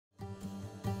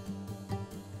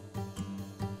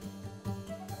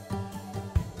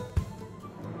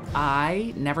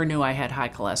I never knew I had high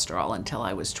cholesterol until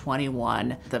I was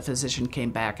 21. The physician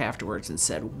came back afterwards and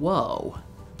said, "Whoa,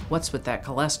 what's with that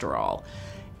cholesterol?"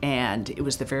 And it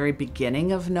was the very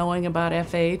beginning of knowing about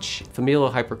FH.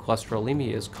 Familial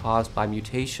hypercholesterolemia is caused by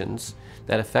mutations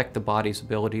that affect the body's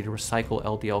ability to recycle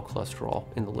LDL cholesterol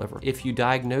in the liver. If you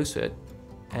diagnose it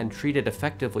and treat it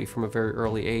effectively from a very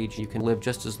early age, you can live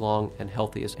just as long and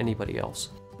healthy as anybody else.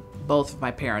 Both of my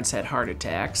parents had heart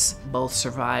attacks. Both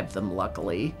survived them,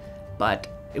 luckily, but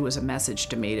it was a message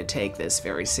to me to take this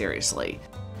very seriously.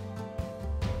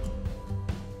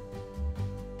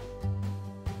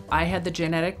 I had the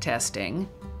genetic testing,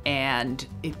 and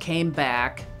it came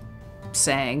back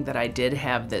saying that I did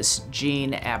have this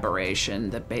gene aberration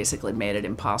that basically made it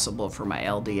impossible for my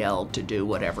LDL to do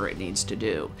whatever it needs to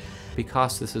do.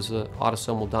 Because this is an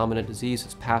autosomal dominant disease,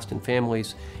 it's passed in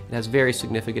families, it has very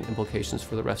significant implications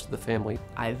for the rest of the family.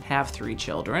 I have 3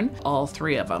 children. All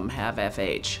 3 of them have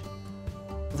FH.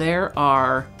 There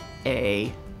are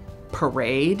a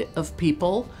parade of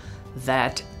people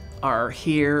that are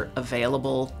here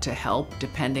available to help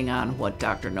depending on what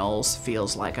Dr. Knowles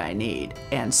feels like I need.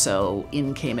 And so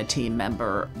in came a team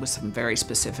member with some very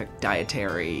specific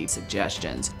dietary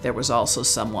suggestions. There was also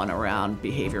someone around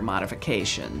behavior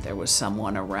modification. There was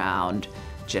someone around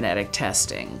genetic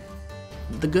testing.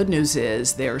 The good news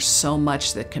is there's so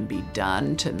much that can be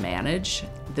done to manage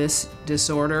this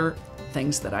disorder.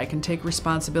 Things that I can take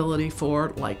responsibility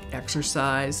for, like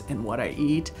exercise and what I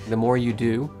eat. The more you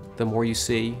do, the more you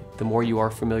see, the more you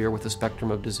are familiar with the spectrum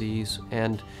of disease,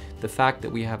 and the fact that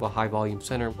we have a high-volume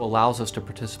center allows us to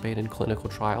participate in clinical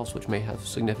trials which may have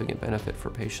significant benefit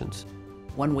for patients.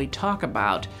 When we talk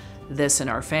about this in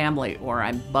our family, or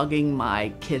I'm bugging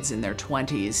my kids in their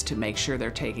 20s to make sure they're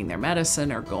taking their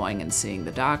medicine or going and seeing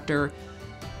the doctor,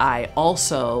 I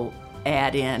also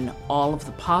add in all of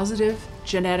the positive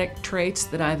genetic traits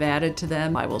that I've added to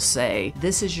them. I will say,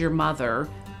 this is your mother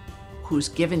who's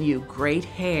given you great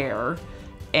hair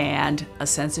and a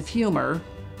sense of humor,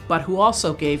 but who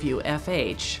also gave you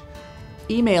FH,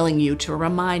 emailing you to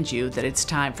remind you that it's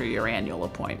time for your annual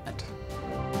appointment.